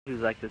do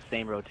like the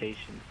same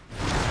rotations.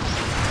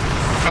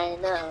 I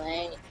know,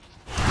 right?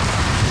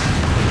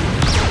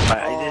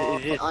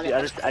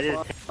 I just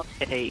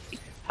hate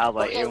how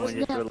like everyone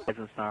just relies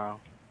on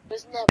Snarl.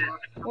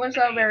 What's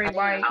up,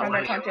 everybody?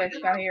 Contact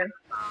Context got here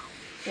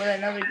with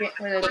another with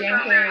a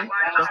gameplay.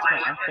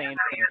 I'm saying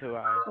to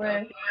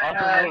With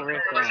also no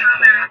rift on.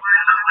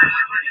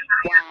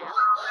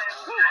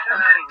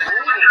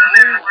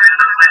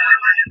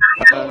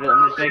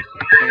 I'm just making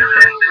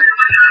sure.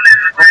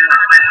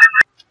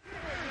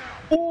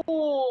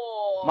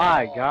 Oh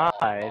My God,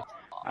 I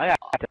got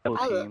double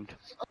teamed.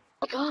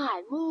 Oh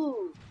God,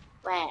 move!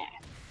 Where?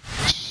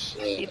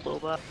 Shit. People,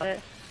 but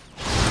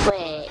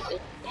Wait,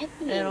 that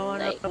means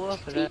like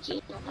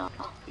speaking or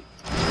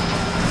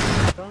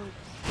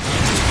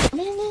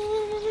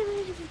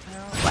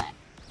what?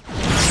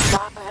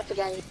 I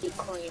forgot to be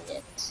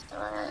coordinates.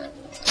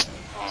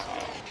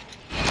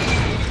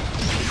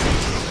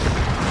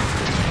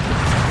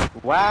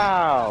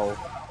 Wow.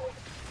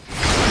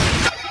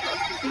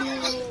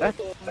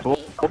 That's bull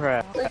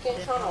crap.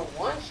 freaking trying to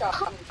one-shot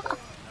people.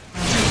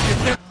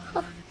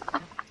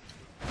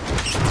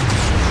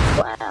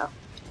 Wow.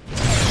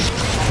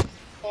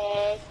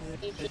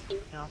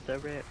 Off the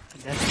rip.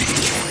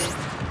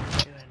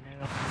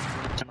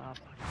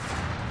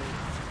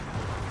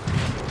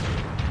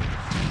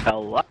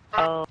 Hello.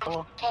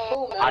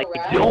 How you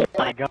doing,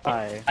 my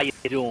guy? How you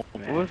doing,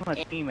 man? Where's my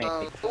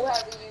teammate? Who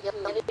has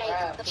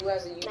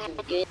a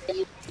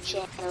YouTube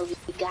channel?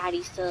 We got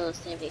these subs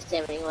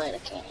 7071.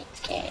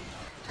 Okay.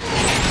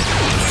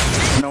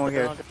 No one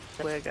here.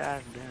 Wait,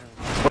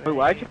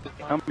 why'd you put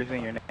numbers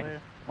in your name?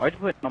 Why'd you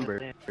put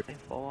numbers?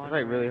 It's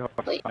like really hard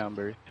to find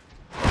numbers.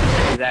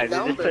 Exactly.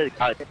 Just put,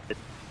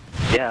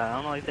 yeah, I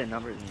don't know if you put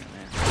numbers in your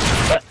name.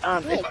 But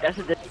that's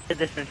a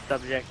different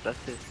subject. Let's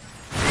just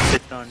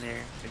put on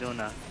there. We're doing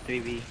a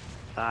 3v5,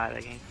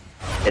 I think.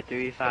 Yeah,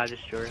 3v5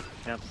 destroyer.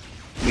 Yep.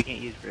 We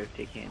can't use rift.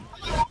 They can.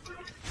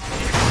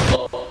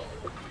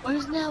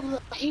 Where's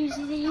Nebula? He's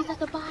at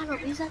the bottom.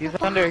 He's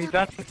under. He's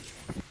under.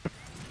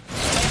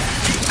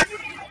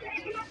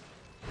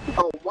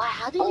 Oh wow!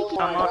 How did he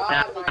get on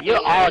now?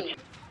 You're all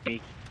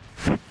cheeky.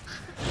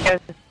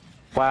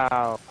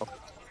 Wow.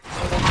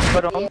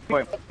 But on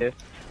point this.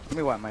 Let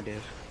me wipe my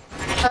dish.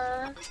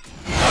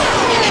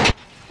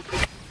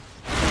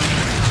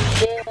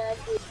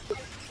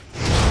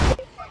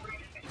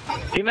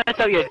 You messed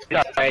up your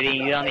job already.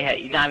 You only had.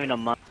 You're not even a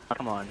month.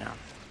 Come on now.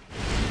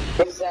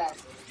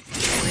 Exactly.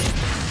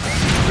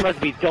 You must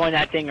be throwing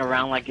that thing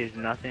around like it's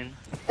nothing.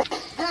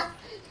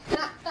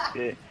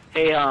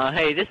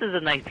 Hey, this is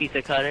a nice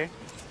pizza cutter.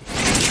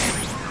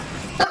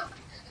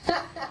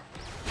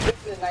 This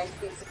is a nice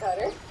pizza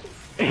cutter.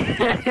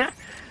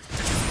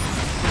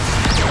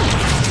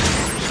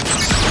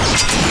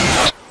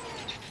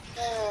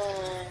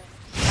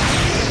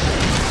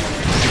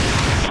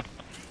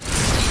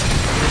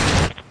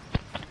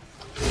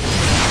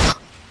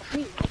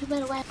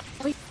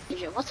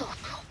 What the?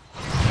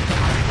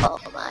 Oh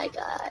my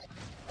God!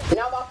 You're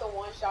not about to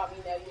one-shot me,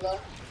 Nebula.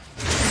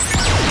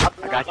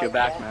 I got your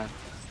back, man.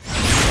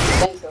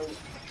 Thanks, Elite.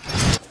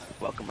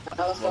 Welcome.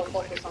 Now let's go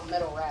focus on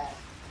MetalxWrath.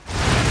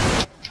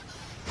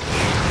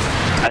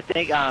 I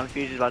think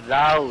Fusionz about to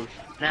die. Oh,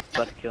 snap,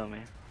 about to kill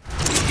me.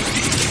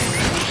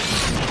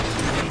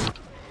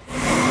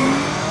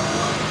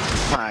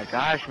 Oh my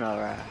gosh,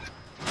 MetalxWrath.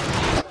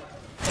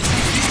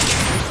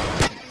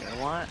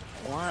 What?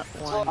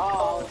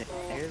 Oh,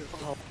 Here's the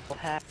whole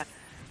pack.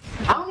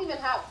 I don't even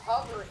have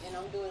cover, and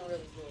I'm doing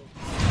really good.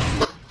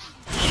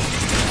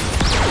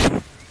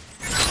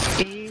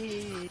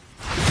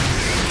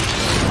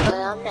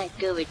 Well, I'm not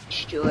good with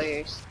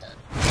destroyers.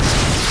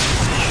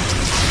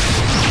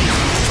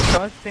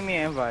 Don't send me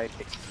an invite.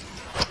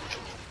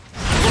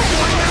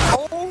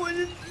 Oh,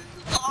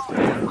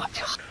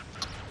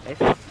 Hey,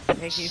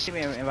 can you send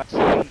me an invite?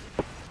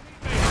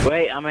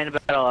 Wait, I'm in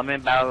battle. I'm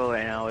in battle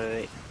right now.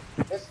 Wait.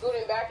 They're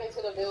scooting back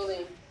into the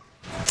building.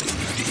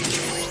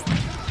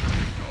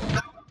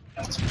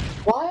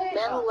 What?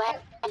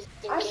 MetalxWrath is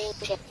I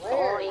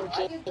swear, I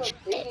get the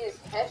biggest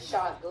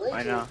headshot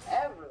glitches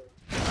ever.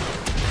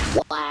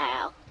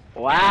 Wow.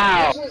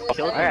 Wow!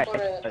 Alright,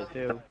 Alright,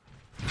 too.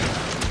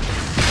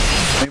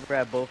 We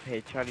grab both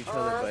headshot each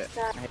other, but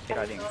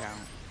headshot didn't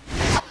count.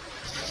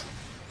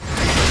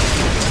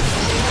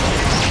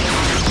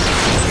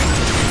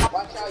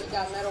 Watch out, you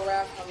got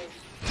MetalxWrath coming.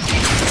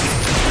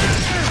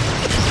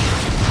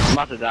 I'm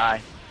about to die.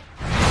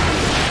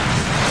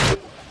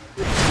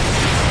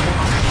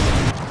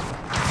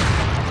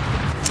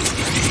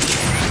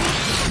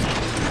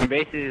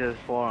 Basically, there's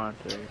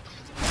 4-on-3.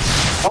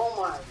 Oh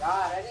my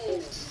God, I didn't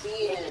even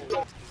see him.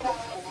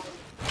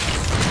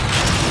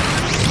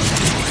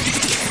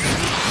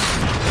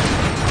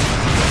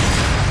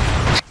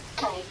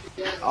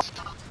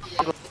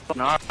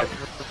 Snarl.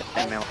 I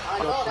know,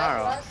 that's what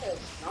I said.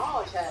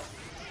 Snarl chat.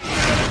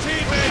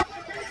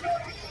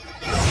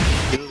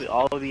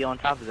 All will be on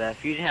top of that.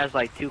 Fusion has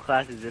like 2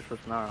 classes just for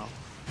Snarl.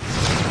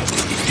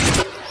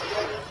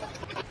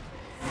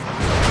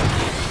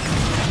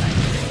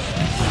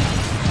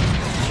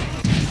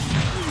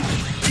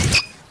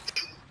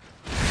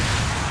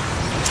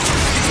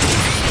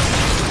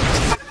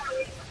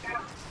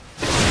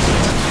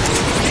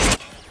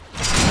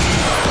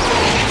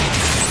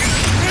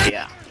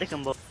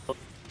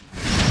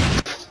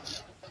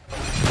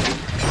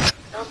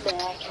 I'm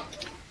back.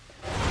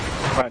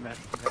 Alright, man.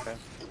 Okay.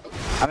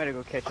 I'm gonna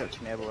go catch up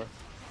to Nebula.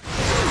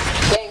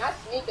 Dang, I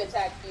sneak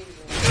attack fusion.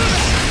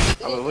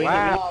 Oh,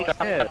 Wow.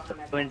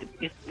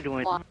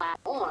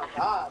 Oh my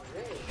god,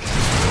 really?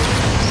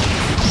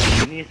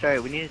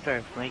 We need to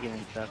start flanking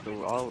and stuff.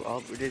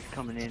 So we're just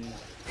coming in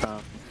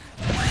from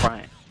the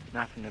front,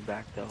 not from the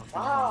back though.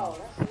 Wow,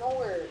 that's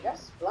nowhere.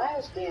 That's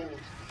splash damage.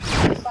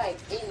 It's like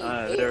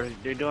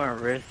they're doing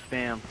wrist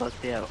spam plus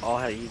they all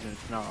have even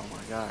snow. Oh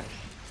my gosh.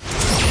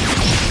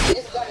 You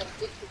just gotta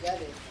stick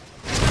together.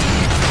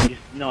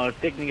 No,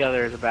 sticking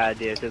together is a bad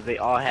idea because they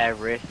all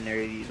have wrist and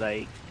they're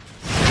like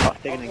all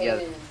sticking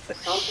together.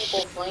 Some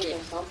people flank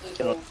and some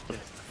people.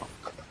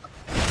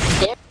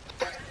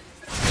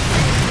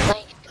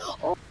 Like,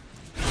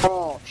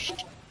 oh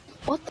shit!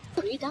 What the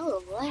freak? That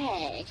was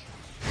lag.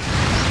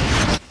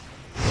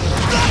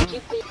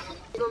 Keep busy.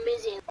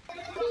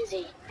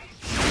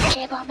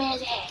 Keep on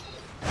busy.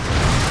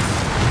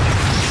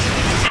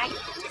 I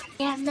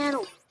can't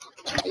metal.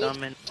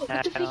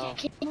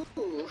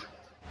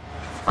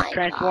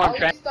 Transform.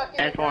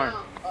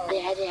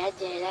 Yeah, I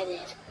did.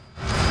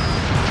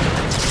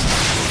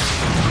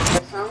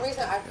 For some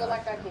reason, I feel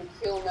like I can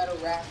kill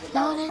MetalxWrath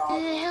without a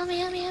problem. Help me.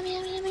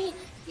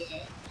 Yeah.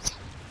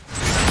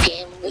 I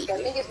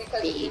think it's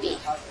because he's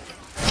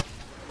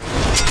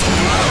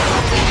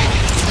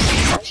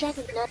I'm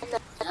checking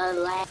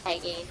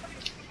lagging.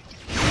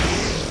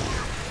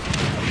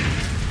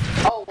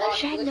 Oh, wow, I'm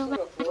checking no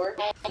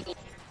lagging.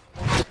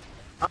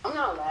 I'm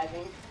not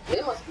lagging.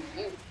 It must be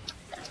you.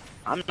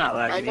 I'm not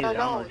lagging either.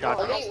 No.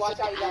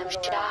 I'm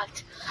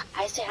shocked.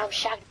 I said I'm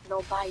shocked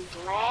nobody's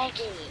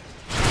lagging.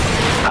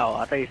 Oh,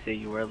 I thought you said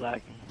you were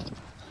lagging.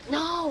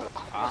 No!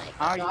 How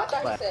are you? No, I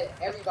thought you said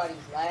everybody's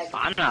lagging.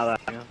 I'm not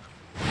lagging.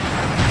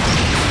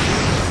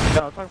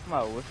 No, I'm talking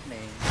about what's his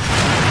name?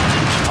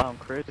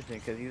 Christian,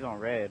 because he's on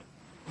red.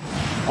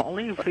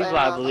 Only people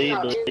I believe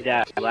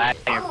that lag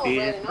and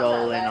Fusion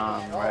Soul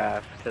and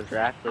Wrath, because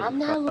Wrath lives I'm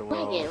not across the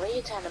world. lagging. What are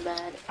you talking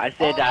about? I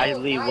said that I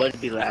believe would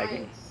be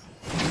lagging.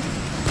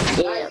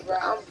 Yeah, but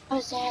I'm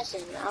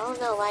assassin. I don't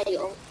know why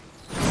you.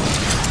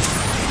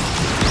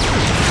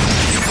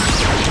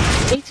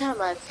 Big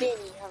time I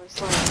Finny, I'm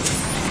sorry.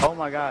 Oh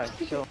my god,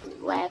 kill.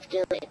 Laugh,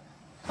 do it.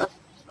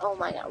 Oh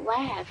my god,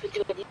 laugh.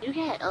 You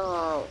get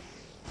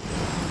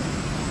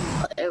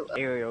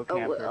Aerial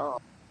camper.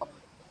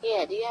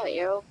 Yeah, do you have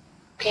aerial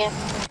camp?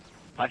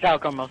 Watch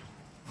out, Chromoz.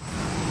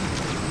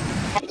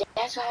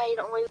 That's why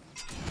the only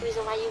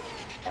reason why you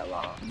that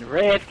long. The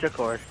red, of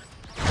course.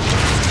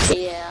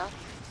 Yeah.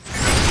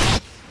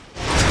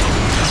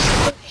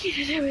 Oh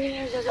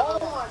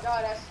my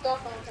god, that stuck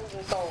on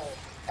Crimson Soul.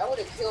 That would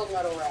have killed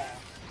MetalxWrath.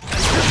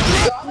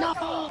 No!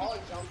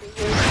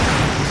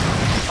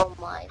 Oh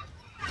my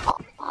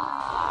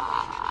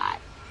god.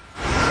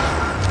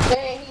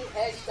 Dang, he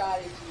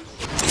headshotted you.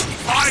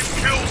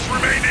 5 kills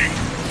remaining!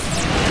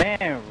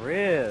 Man,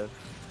 Riv.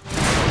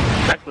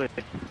 Exactly.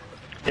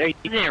 They're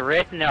using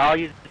red and they're all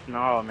using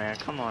snarl, man.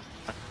 Come on.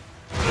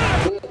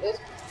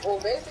 Well,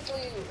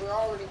 basically, we're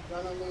already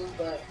gonna lose,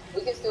 but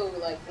we can still,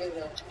 like, give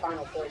it a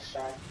final push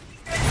shot.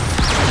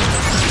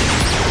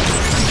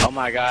 Oh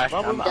my gosh,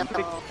 I'm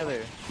picking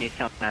together. He's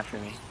coming after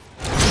me.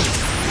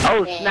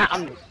 Oh, snap,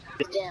 I'm down.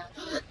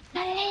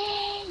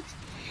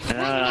 No, I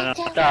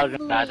thought I was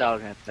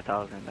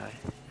gonna die.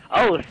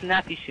 Oh,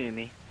 snap, you shooting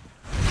me.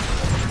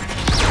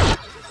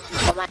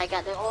 Oh my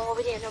god, they're all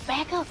over there. No,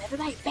 back up.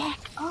 Everybody back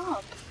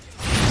up.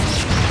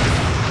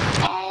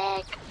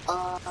 Back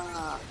up.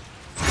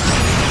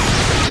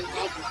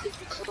 Back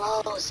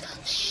close.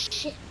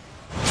 Shit.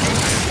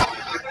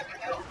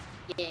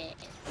 Yeah.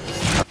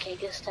 Okay,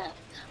 good stuff.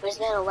 Where's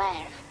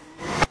MetalxWrath?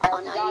 Oh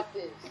no, got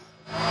this.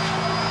 I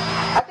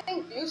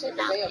think Fusion is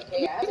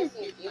okay. I haven't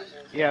seen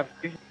Fusion. Yeah,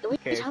 Fusion. What are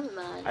Okay. you talking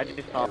about? I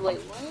just saw him. Wait,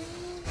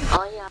 what?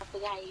 Oh yeah, I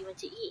forgot you went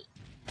to eat.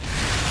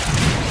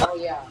 Oh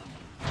yeah.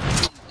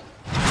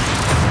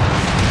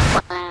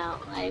 Wow,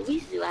 like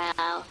we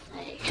wow,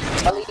 like.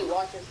 Elite,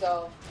 watch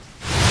yourself.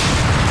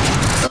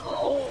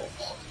 Oh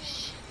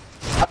shit.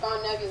 I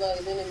found Nebula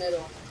is in the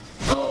middle.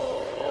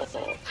 Oh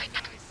my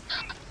god.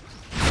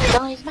 No,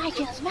 it's my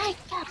kill, it's my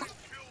kill.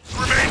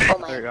 Oh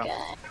my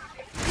god.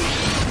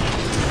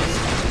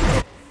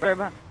 Where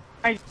am I?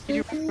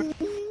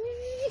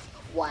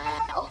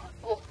 Wow.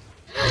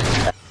 I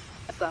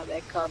saw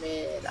that come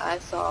in. I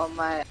saw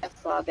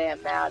that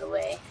mad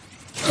away.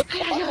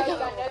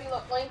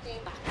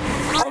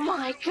 Oh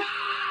my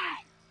god!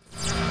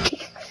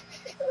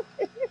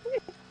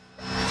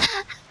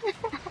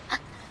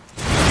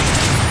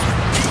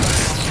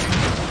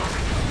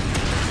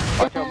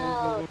 Watch out,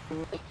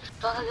 move.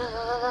 Go.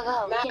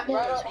 Matt,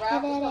 Raph's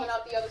coming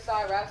out the other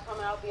side. Raph's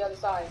coming out the other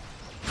side.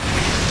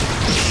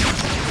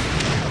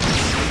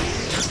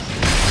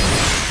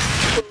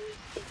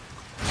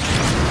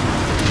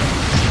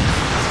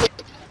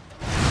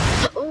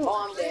 Oh,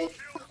 I'm dead.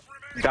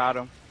 Got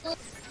him.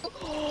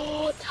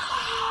 Oh, no.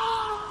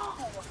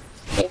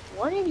 If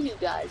one of you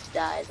guys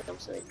dies, I'm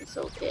gonna be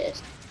so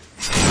pissed.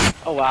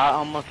 Oh wow, I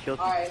almost killed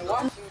you. Alright,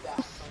 watch you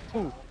die.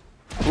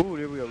 Ooh,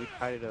 there we go. We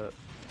tied it up.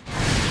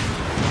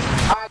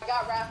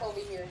 got Raph over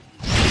here.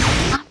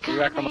 I'm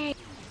coming.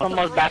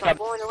 Almost back up.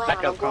 Going around, Back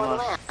I'm up, going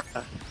Chromoz.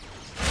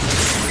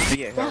 around.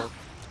 Yeah, No. hell.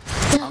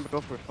 I'm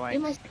going for You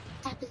flank. must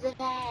tap is a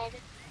bad.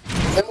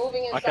 They're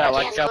moving Watch inside. out,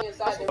 watch out.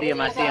 Inside. They're See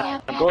him, I moving see him.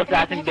 inside. Go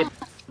assassin, get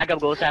back up,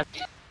 go assassin.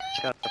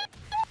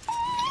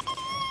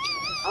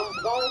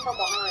 I'm going from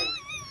behind.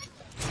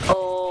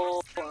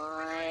 Oh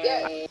my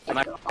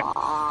Yeah.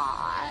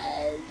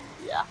 god.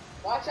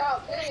 Watch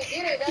out. Get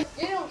it.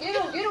 Get him,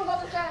 go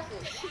assassin.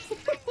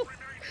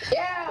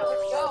 Yeah,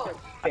 let's go.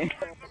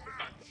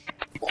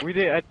 We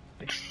did.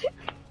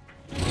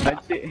 I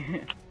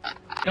did.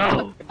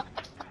 No.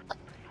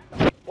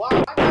 Wow,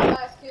 I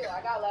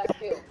got last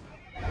kill.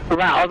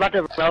 Right, I was about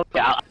to roll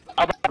out.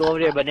 I was about to go over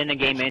there, but then the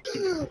game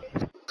ended.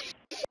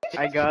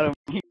 I got him.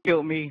 He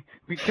killed me.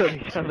 We killed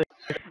each other.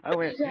 I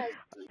went.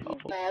 Oh,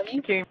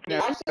 he came in I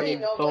that still same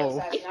didn't know soul.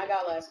 assassin. I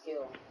got last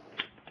kill.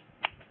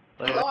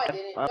 Like, No, I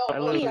didn't. No, I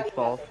literally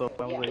saw assassin. so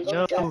I was Yeah, like, go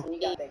no. assassin,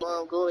 you got that.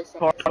 Well, go assassin.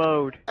 Far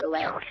mode.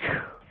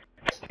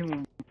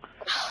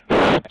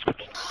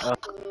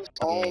 Moves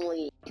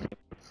only.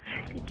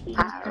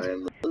 Power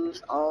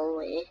moves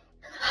only.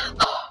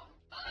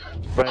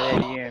 Right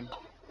at the end.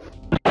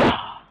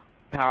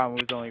 Power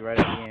moves only right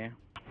at the end.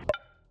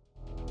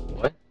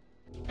 What?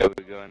 Oh,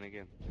 we're going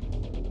again.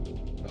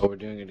 Oh, we're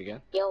doing it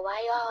again? Yo,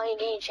 why y'all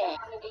ain't in chat?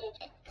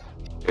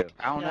 Yeah.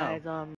 I don't know.